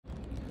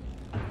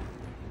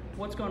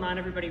What's going on,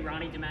 everybody?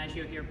 Ronnie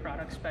DiMaggio here,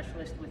 product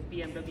specialist with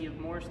BMW of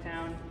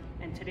Morristown.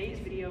 And today's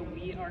video,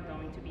 we are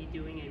going to be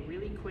doing a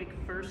really quick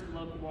first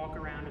look walk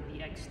around of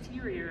the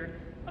exterior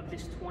of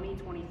this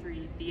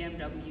 2023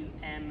 BMW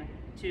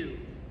M2.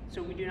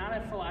 So we do not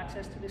have full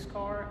access to this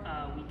car.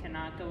 We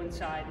cannot go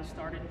inside and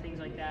start it and things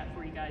like that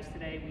for you guys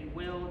today. We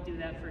will do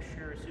that for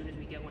sure as soon as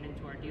we get one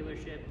into our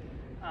dealership.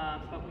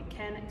 But we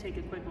can take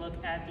a quick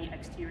look at the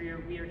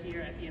exterior. We are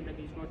here at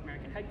BMW's North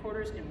American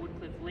headquarters in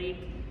Woodcliff Lake.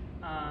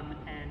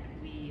 And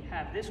we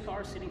have this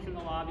car sitting in the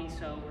lobby,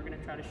 so we're going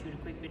to try to shoot a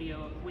quick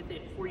video with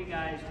it for you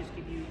guys, just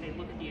give you a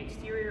look at the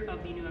exterior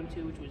of the new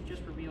M2, which was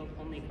just revealed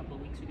only a couple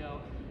of weeks ago,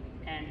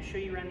 and show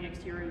you around the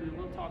exterior. We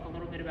will talk a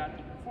little bit about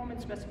the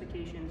performance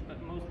specifications,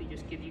 but mostly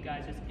just give you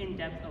guys as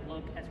in-depth a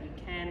look as we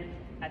can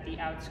at the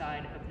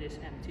outside of this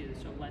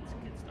M2. So let's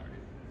get started.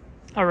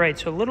 All right,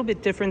 so a little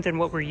bit different than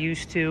what we're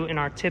used to in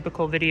our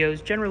typical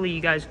videos. Generally,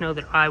 you guys know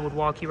that I would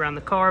walk you around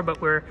the car,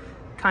 but we're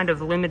kind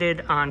of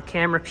limited on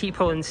camera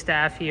people and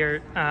staff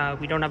here.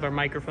 We don't have our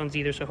microphones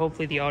either, so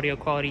hopefully the audio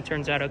quality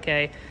turns out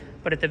okay.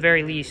 But at the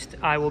very least,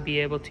 I will be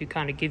able to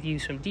kind of give you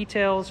some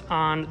details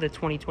on the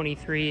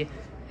 2023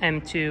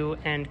 M2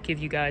 and give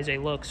you guys a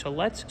look. So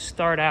let's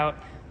start out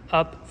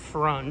up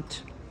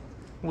front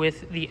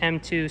with the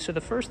M2. So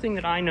the first thing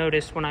that I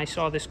noticed when I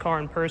saw this car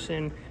in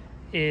person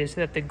is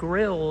that the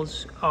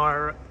grills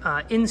are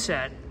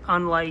inset.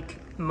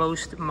 Unlike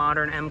most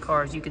modern M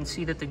cars, you can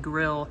see that the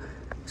grill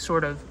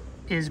sort of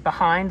is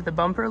behind the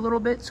bumper a little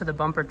bit, so the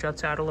bumper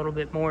juts out a little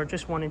bit more.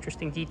 Just one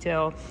interesting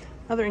detail.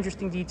 Another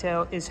interesting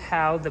detail is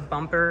how the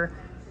bumper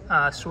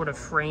sort of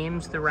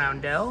frames the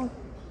roundel.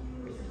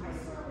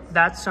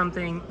 That's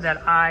something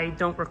that I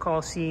don't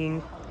recall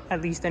seeing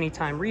at least any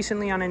time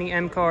recently on any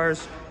M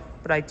cars,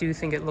 but I do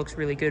think it looks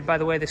really good. By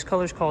the way, this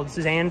color is called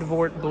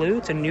Zandvoort Blue.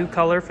 It's a new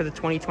color for the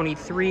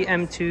 2023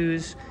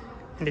 M2s,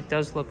 and it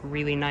does look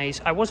really nice.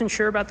 I wasn't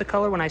sure about the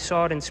color when I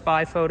saw it in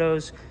spy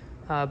photos,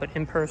 but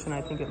in person,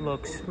 I think it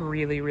looks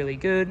really, really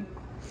good.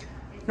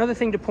 Another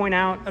thing to point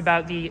out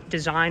about the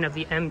design of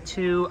the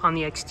M2 on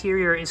the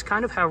exterior is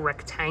kind of how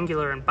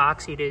rectangular and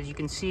boxy it is. You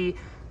can see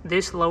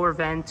this lower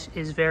vent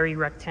is very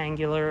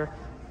rectangular.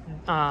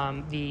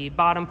 The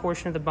bottom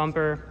portion of the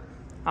bumper,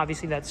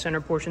 obviously that center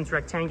portion is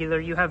rectangular.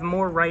 You have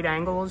more right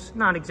angles,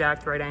 not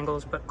exact right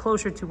angles, but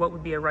closer to what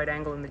would be a right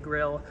angle in the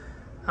grille,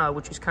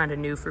 which is kind of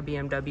new for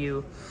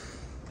BMW.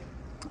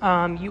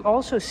 You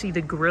also see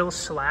the grille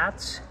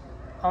slats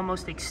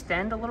almost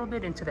extend a little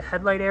bit into the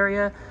headlight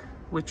area,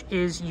 which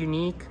is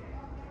unique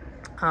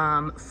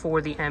for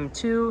the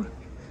M2.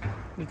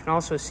 You can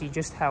also see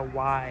just how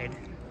wide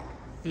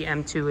the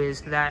M2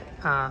 is. That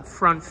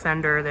front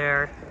fender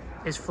there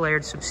is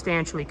flared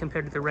substantially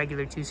compared to the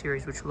regular 2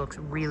 Series, which looks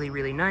really,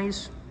 really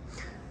nice.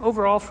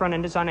 Overall, front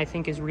end design I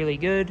think is really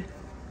good.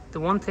 The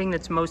one thing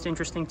that's most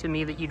interesting to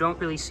me that you don't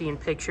really see in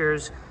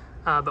pictures,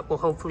 but will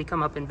hopefully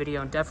come up in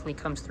video and definitely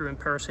comes through in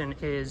person,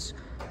 is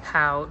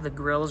how the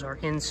grills are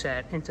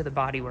inset into the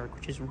bodywork,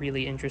 which is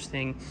really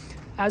interesting.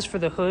 As for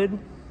the hood,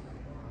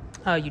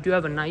 you do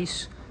have a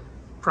nice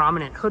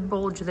prominent hood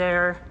bulge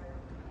there.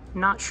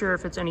 Not sure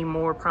if it's any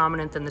more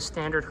prominent than the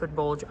standard hood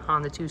bulge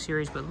on the 2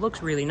 Series, but it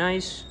looks really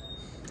nice.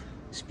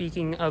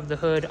 Speaking of the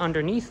hood,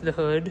 underneath the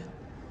hood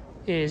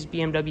is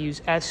BMW's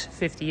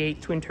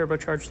S58 twin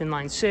turbocharged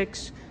inline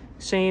 6,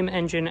 same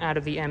engine out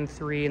of the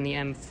M3 and the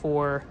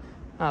M4.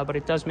 But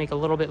it does make a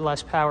little bit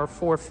less power,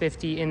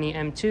 450 in the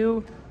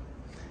M2.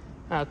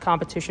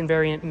 Competition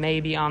variant may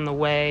be on the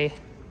way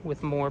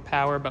with more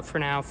power, but for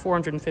now,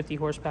 450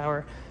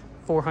 horsepower,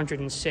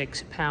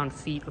 406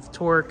 pound-feet of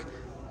torque.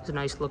 There's a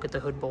nice look at the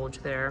hood bulge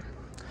there.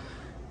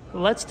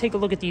 Let's take a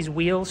look at these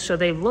wheels. So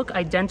they look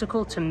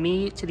identical to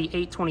me to the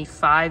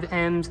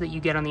 825Ms that you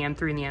get on the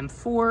M3 and the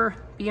M4.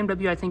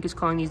 BMW, I think, is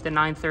calling these the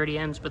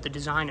 930Ms, but the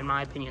design, in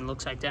my opinion,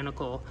 looks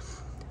identical.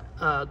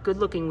 Good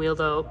looking wheel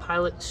though.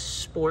 Pilot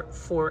Sport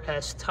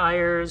 4S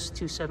tires,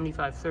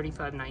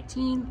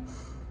 275/35/19,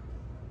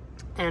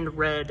 and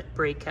red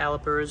brake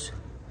calipers.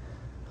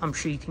 I'm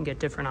sure you can get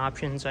different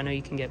options. I know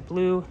you can get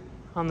blue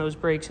on those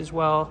brakes as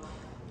well.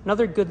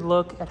 Another good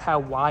look at how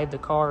wide the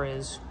car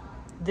is.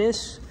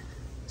 This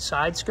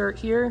side skirt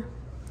here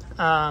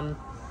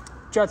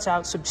juts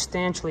out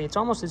substantially. It's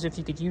almost as if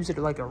you could use it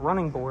like a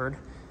running board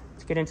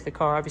to get into the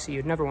car. Obviously,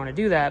 you'd never want to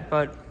do that,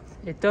 but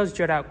it does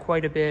jut out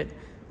quite a bit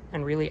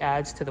and really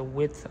adds to the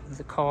width of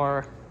the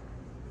car.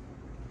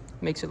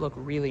 Makes it look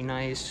really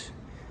nice.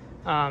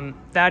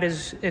 That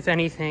is, if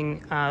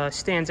anything,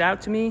 stands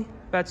out to me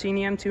about seeing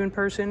the M2 in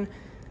person.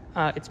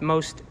 It's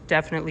most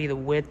definitely the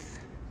width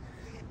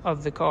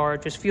of the car.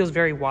 It just feels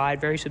very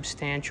wide, very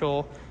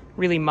substantial,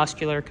 really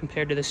muscular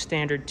compared to the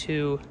standard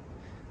 2,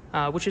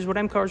 which is what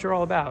M cars are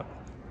all about.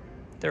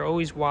 They're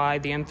always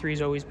wide. The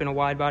M3's always been a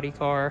wide body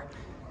car,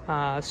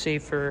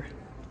 save for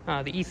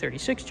the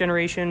E36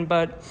 generation,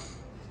 but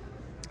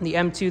the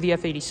M2, the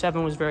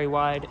F87 was very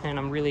wide, and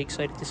I'm really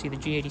excited to see the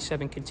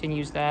G87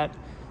 continues that.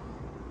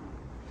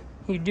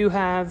 You do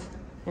have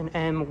an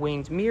M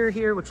winged mirror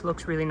here, which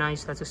looks really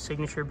nice. That's a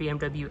signature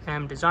BMW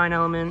M design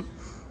element.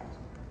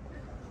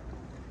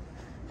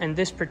 And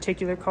this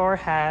particular car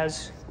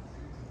has,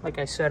 like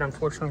I said,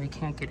 unfortunately we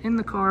can't get in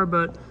the car,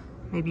 but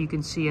maybe you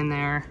can see in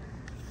there,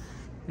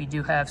 we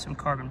do have some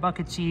carbon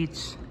bucket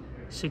seats,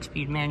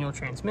 6-speed manual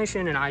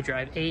transmission, and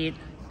iDrive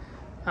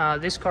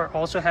 8. This car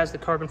also has the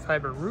carbon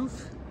fiber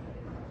roof,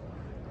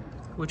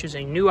 which is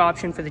a new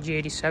option for the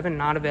G87,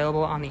 not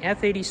available on the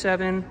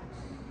F87.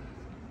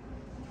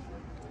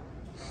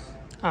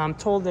 I'm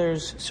told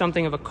there's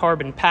something of a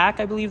carbon pack,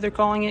 I believe they're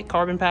calling it,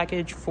 carbon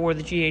package for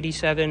the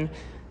G87.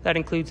 That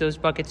includes those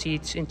bucket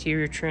seats,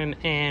 interior trim,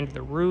 and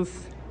the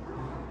roof.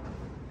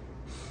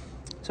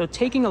 So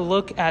taking a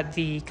look at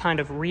the kind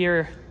of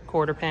rear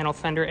quarter panel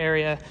fender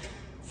area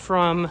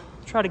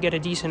try to get a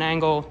decent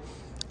angle,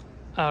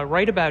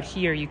 right about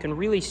here, you can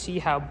really see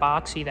how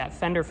boxy that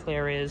fender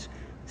flare is,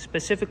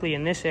 specifically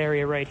in this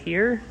area right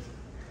here.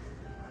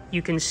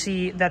 You can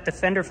see that the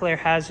fender flare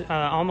has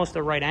almost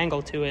a right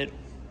angle to it,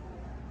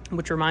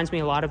 which reminds me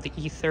a lot of the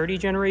E30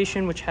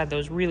 generation, which had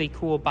those really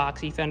cool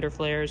boxy fender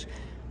flares.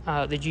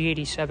 The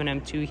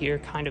G87 M2 here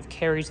kind of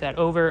carries that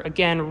over.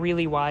 Again,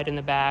 really wide in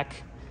the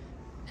back,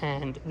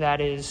 and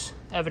that is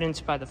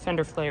evidenced by the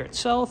fender flare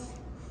itself,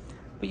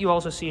 but you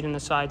also see it in the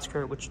side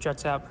skirt, which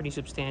juts out pretty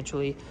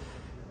substantially.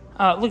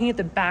 Looking at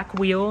the back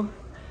wheel,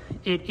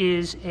 it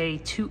is a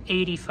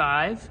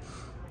 285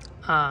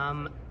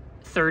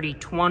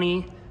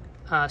 30/20,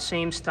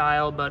 same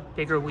style but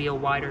bigger wheel,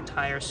 wider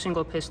tire,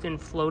 single piston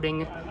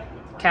floating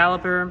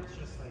caliper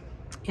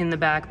in the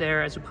back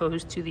there, as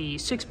opposed to the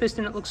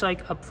 6-piston it looks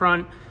like up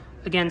front.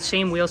 Again,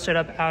 same wheel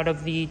setup out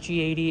of the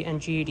G80 and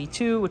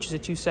G82, which is a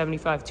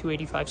 275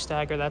 285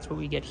 stagger. That's what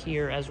we get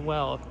here as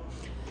well.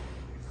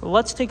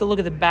 Let's take a look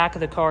at the back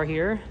of the car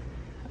here.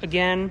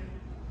 Again,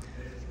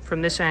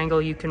 from this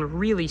angle, you can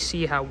really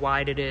see how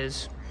wide it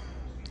is,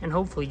 and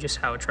hopefully just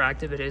how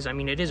attractive it is. I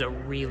mean, it is a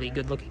really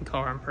good looking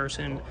car in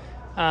person.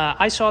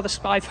 I saw the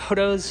spy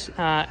photos,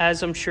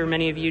 as I'm sure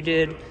many of you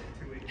did,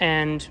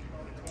 and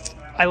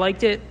I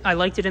liked it. I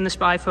liked it in the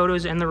spy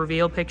photos and the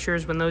reveal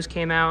pictures when those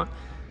came out.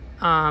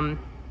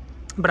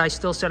 But I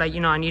still said,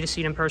 I need to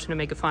see it in person to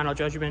make a final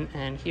judgment,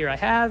 and here I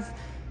have.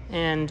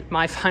 And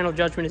my final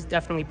judgment is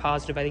definitely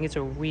positive. I think it's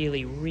a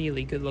really,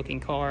 really good looking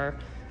car.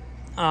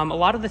 A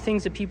lot of the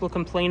things that people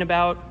complain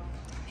about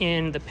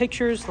in the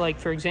pictures, like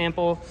for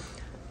example,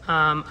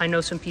 I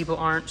know some people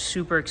aren't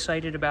super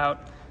excited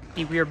about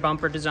the rear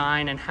bumper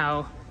design and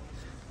how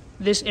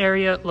this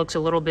area looks a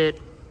little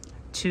bit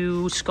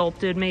too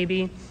sculpted,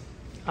 maybe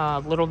a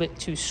little bit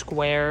too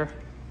square,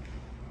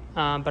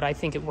 but I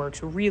think it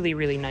works really,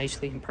 really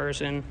nicely in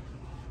person.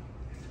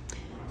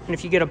 And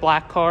if you get a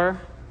black car,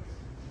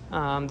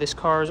 this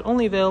car is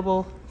only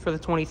available for the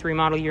 23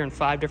 model year in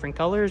 5 different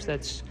colors.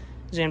 That's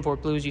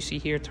Zandvoort blues you see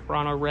here,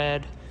 Toronto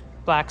red,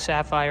 black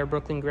sapphire,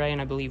 Brooklyn gray,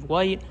 and I believe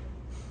white.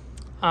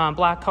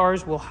 Black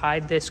cars will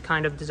hide this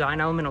kind of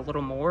design element a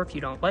little more if you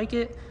don't like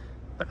it,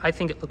 but I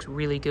think it looks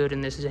really good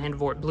in this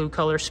Zandvoort blue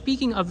color.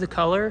 Speaking of the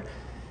color,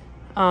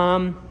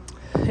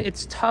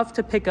 it's tough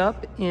to pick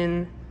up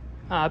in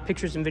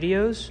pictures and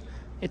videos.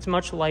 It's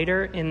much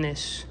lighter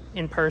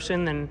in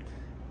person than,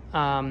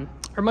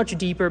 or much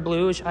deeper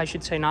blue, I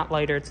should say, not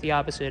lighter, it's the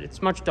opposite.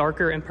 It's much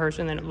darker in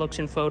person than it looks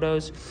in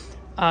photos.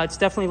 It's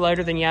definitely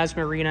lighter than Yas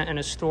Marina and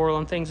Estoril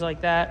and things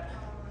like that,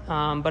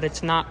 but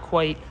it's not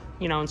quite,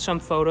 in some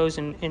photos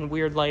in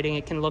weird lighting,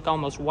 it can look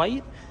almost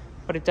white,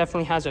 but it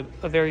definitely has a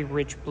very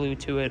rich blue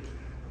to it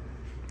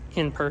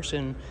in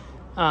person.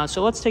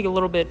 So let's take a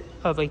little bit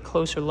of a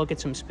closer look at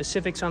some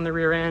specifics on the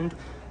rear end.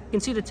 You can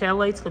see the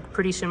taillights look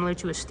pretty similar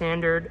to a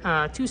standard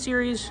 2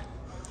 Series,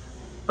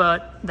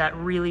 but that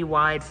really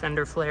wide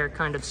fender flare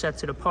kind of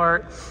sets it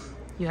apart.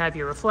 You have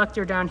your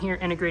reflector down here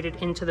integrated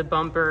into the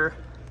bumper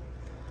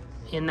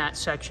in that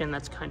section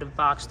that's kind of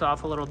boxed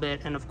off a little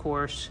bit, and of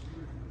course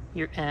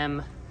your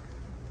M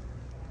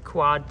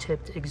quad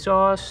tipped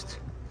exhaust.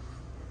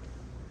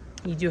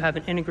 You do have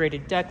an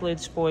integrated deck lid,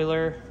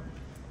 spoiler,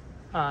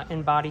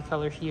 in body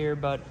color here,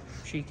 but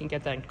I'm sure you can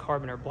get that in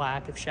carbon or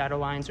black if shadow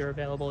lines are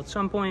available at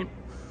some point.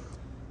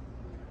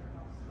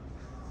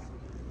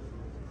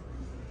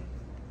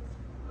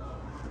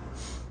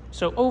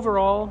 So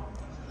overall,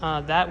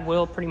 that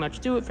will pretty much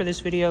do it for this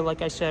video.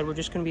 Like I said, we're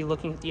just going to be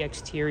looking at the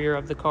exterior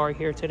of the car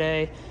here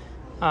today.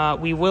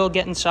 We will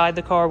get inside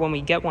the car when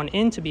we get one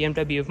into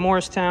BMW of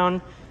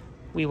Morristown.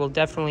 We will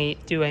definitely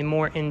do a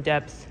more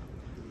in-depth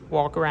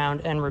walk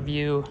around and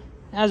review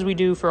as we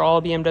do for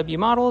all BMW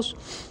models.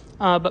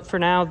 But for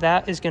now,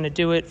 that is going to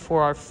do it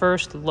for our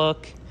first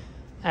look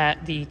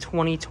at the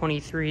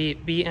 2023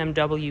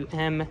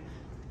 BMW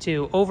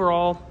M2.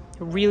 Overall,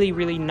 really,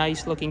 really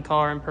nice looking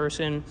car in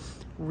person.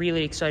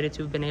 Really excited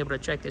to have been able to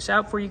check this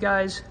out for you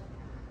guys.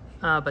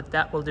 But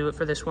that will do it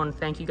for this one.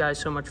 Thank you guys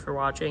so much for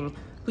watching.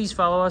 Please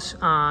follow us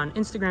on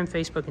Instagram,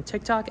 Facebook, and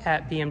TikTok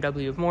at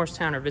BMW of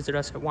Morristown, or visit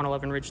us at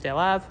 111 Ridgedale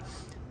Ave.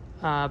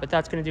 But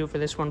that's going to do it for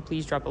this one.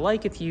 Please drop a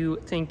like if you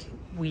think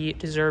we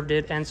deserved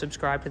it, and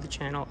subscribe to the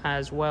channel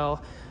as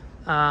well.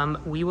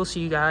 We will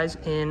see you guys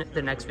in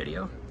the next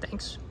video.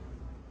 Thanks.